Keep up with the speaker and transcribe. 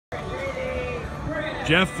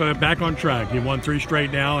Jeff, back on track. He won 3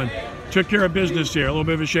 straight now and took care of business here. A little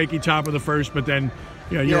bit of a shaky top of the first, but then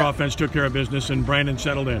your offense took care of business, and Brandon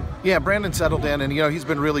settled in. Yeah, Brandon settled in, and he's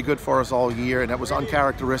been really good for us all year, and that was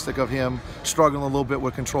uncharacteristic of him, struggling a little bit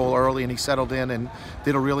with control early, and he settled in and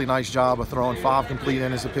did a really nice job of throwing 5 complete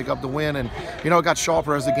innings to pick up the win. And it got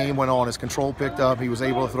sharper as the game went on. His control picked up. He was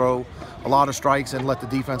able to throw a lot of strikes and let the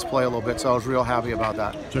defense play a little bit, so I was real happy about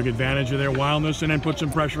that. Took advantage of their wildness and then put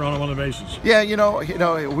some pressure on them on the bases. Yeah,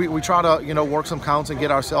 we try to work some counts and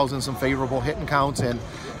get ourselves in some favorable hitting counts, and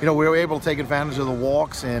we were able to take advantage of the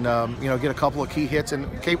walks and get a couple of key hits and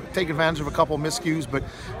take advantage of a couple of miscues. But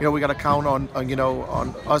we got to count on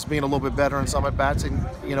us being a little bit better in some at bats, and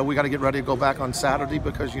we got to get ready to go back on Saturday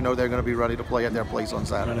because they're going to be ready to play at their place on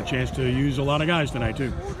Saturday. Got a chance to use a lot of guys tonight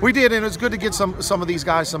too. We did, and it's good to get some of these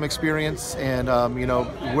guys some experience. And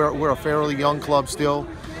we're a fairly young club still.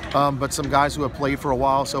 But some guys who have played for a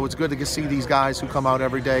while, so it's good to see these guys who come out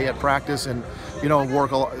every day at practice and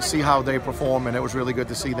see how they perform, and it was really good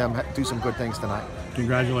to see them do some good things tonight.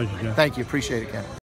 Congratulations, Jeff. Thank you, appreciate it, Ken.